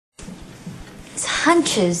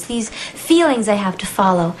hunches, these feelings I have to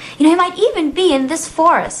follow. You know, he might even be in this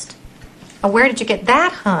forest. Well, where did you get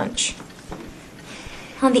that hunch?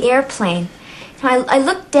 On the airplane. You know, I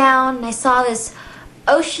looked down and I saw this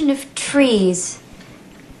ocean of trees.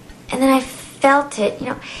 And then I felt it, you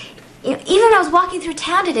know, even when I was walking through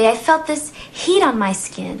town today, I felt this heat on my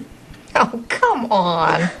skin. Oh, come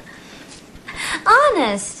on.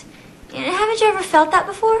 Honest. You know, haven't you ever felt that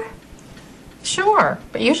before? Sure,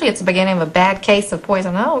 but usually it's the beginning of a bad case of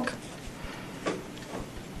poison oak.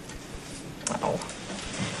 Oh.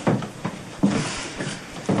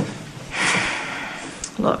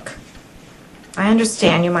 Look, I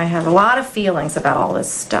understand you might have a lot of feelings about all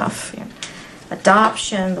this stuff. You know,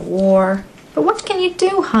 adoption, the war. But what can you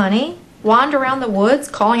do, honey? Wander around the woods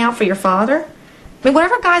calling out for your father? I mean,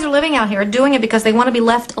 whatever guys are living out here are doing it because they want to be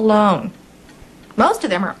left alone. Most of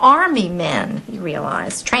them are army men, you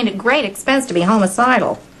realize, trained at great expense to be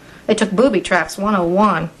homicidal. They took booby traps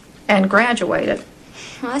 101 and graduated.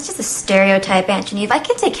 Well, that's just a stereotype, Aunt Genevieve. I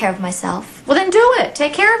can take care of myself. Well, then do it.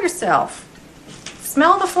 Take care of yourself.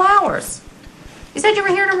 Smell the flowers. You said you were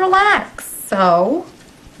here to relax, so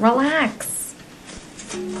relax.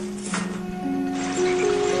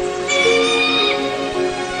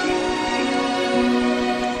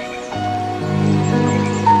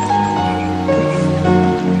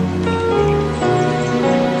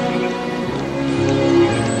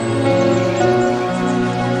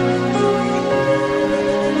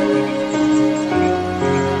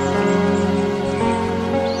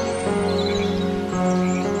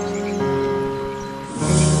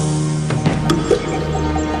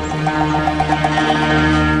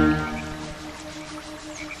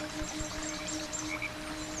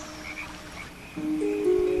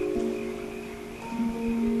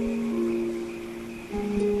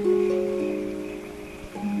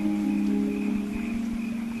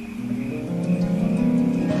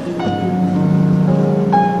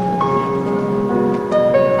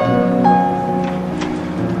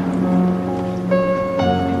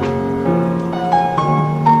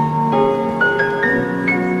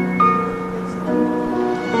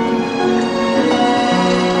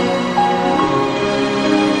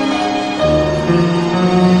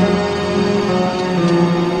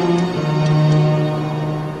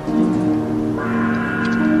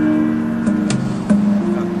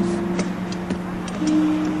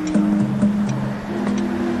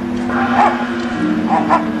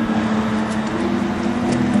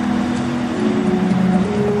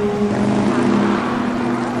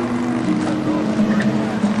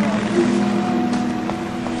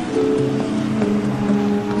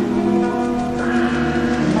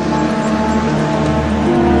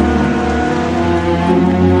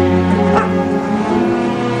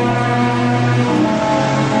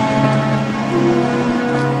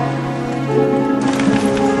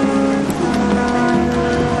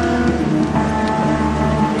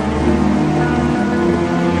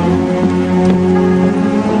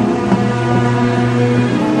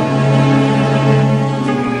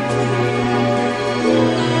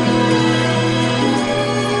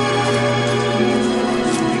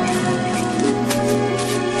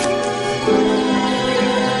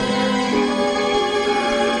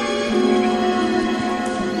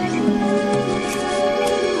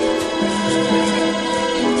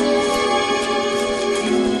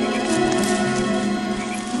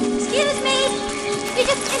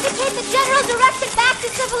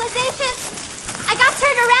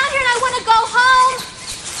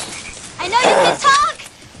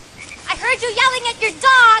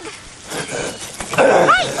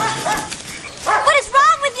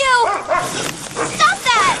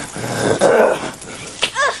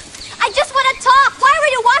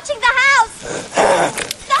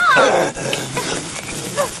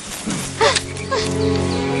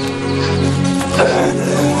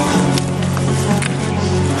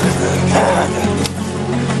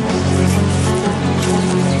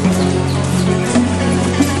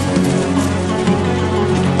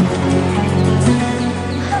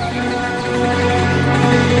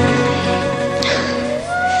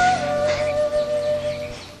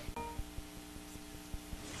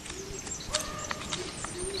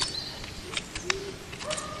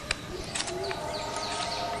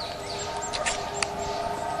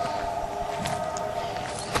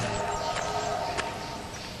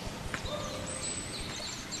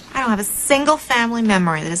 I don't have a single family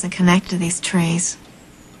memory that isn't connected to these trees.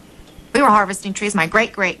 We were harvesting trees my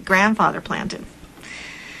great-great-grandfather planted.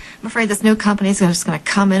 I'm afraid this new company's just going to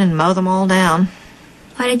come in and mow them all down.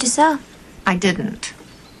 Why did you sell? I didn't.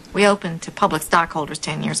 We opened to public stockholders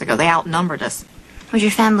 10 years ago. They outnumbered us. Was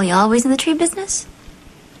your family always in the tree business?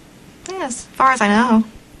 as far as I know.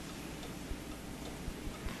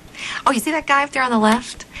 Oh, you see that guy up there on the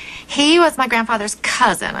left? He was my grandfather's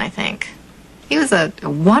cousin, I think. He was a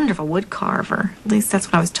wonderful wood carver. At least that's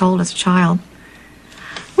what I was told as a child.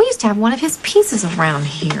 We used to have one of his pieces around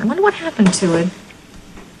here. I wonder what happened to it.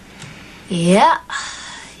 Yeah,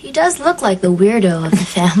 he does look like the weirdo of the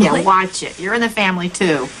family. Yeah, watch it. You're in the family,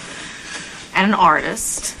 too. And an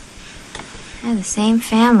artist. Yeah, the same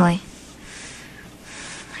family.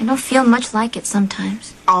 I don't feel much like it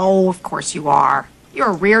sometimes. Oh, of course you are.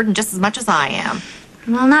 You're a Reardon just as much as I am.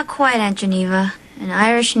 Well, not quite, Aunt Geneva. An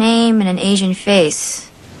Irish name and an Asian face.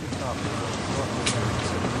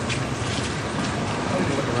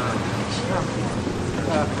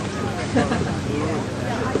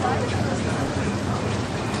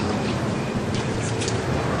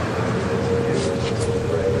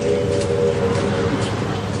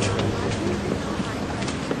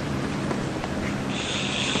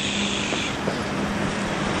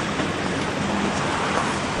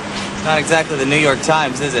 Not exactly the New York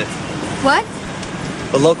Times, is it? What?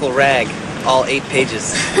 The local rag, all 8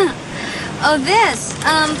 pages. Oh, this.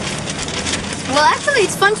 Well, actually,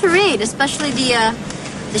 it's fun to read, especially the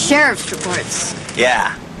sheriff's reports.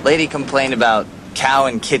 Yeah, lady complained about cow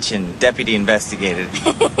in kitchen, deputy investigated.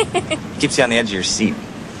 Keeps you on the edge of your seat.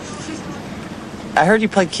 I heard you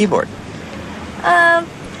played keyboard. Yeah,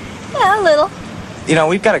 a little. You know,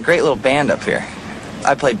 we've got a great little band up here.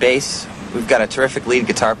 I play bass. We've got a terrific lead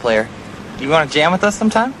guitar player. You want to jam with us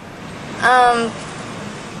sometime? Well,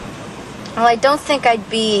 I don't think I'd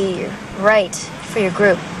be right for your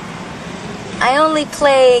group. I only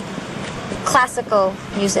play classical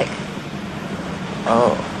music.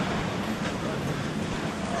 Oh.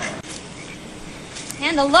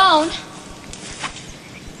 And alone.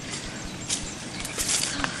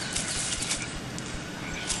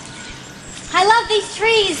 I love these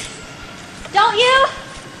trees. Don't you?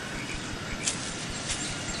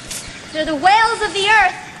 They're the whales of the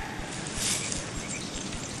earth.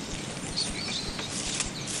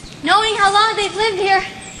 Knowing how long they've lived here,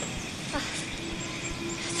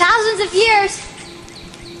 thousands of years,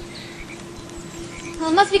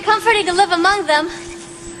 well, it must be comforting to live among them.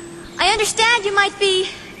 I understand you might be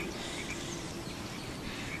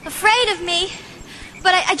afraid of me,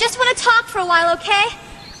 but I just want to talk for a while, okay?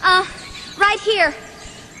 Right here.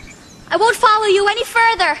 I won't follow you any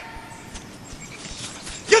further.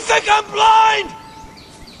 You think I'm blind?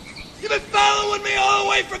 You've been following me all the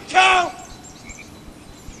way from town.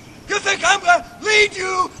 You think I'm gonna lead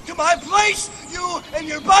you to my place? You and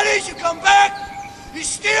your buddies, you come back, you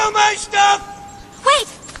steal my stuff. Wait!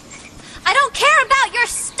 I don't care about your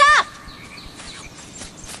stuff!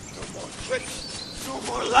 No more tricks, no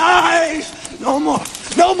more lies, no more,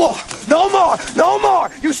 no more, no more, no more.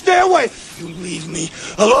 You stay away. You leave me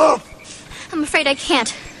alone. I'm afraid I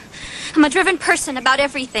can't. I'm a driven person about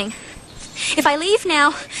everything. If I leave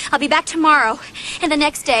now, I'll be back tomorrow and the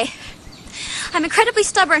next day. I'm incredibly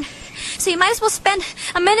stubborn, so you might as well spend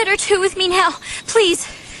a minute or two with me now. Please.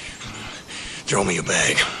 Throw me your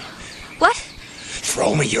bag. What?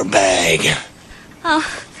 Throw me your bag. Oh,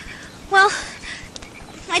 well,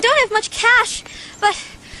 I don't have much cash, but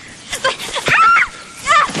look,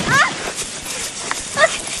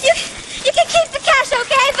 you can keep the cash,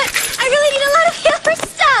 okay? But I really need a lot of your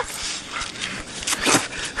stuff.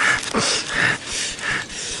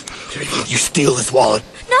 You steal this wallet.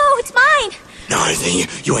 No, it's mine. No, I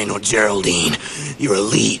think you ain't no Geraldine. You're a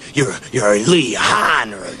Lee. You're a Lee, a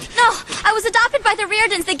Han, or a... No, I was adopted by the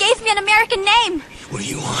Reardons. They gave me an American name. What do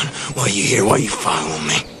you want? Why are you here? Why are you following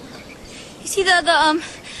me? You see the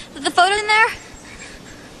photo in there?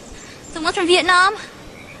 The one from Vietnam?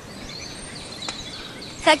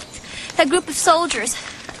 That group of soldiers.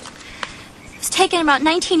 It was taken about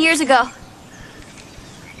 19 years ago.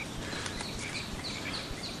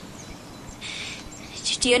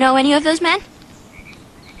 Do you know any of those men?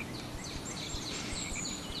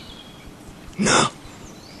 No.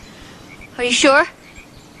 Are you sure?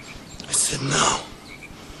 I said no.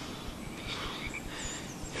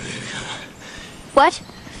 What?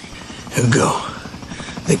 Here we go.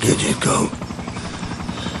 They could just go.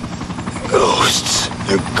 Ghosts.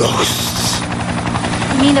 They're ghosts.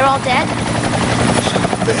 You mean they're all dead? Some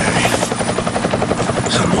buried.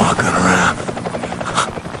 Some walking around.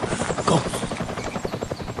 Ghosts.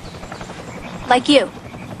 Like you?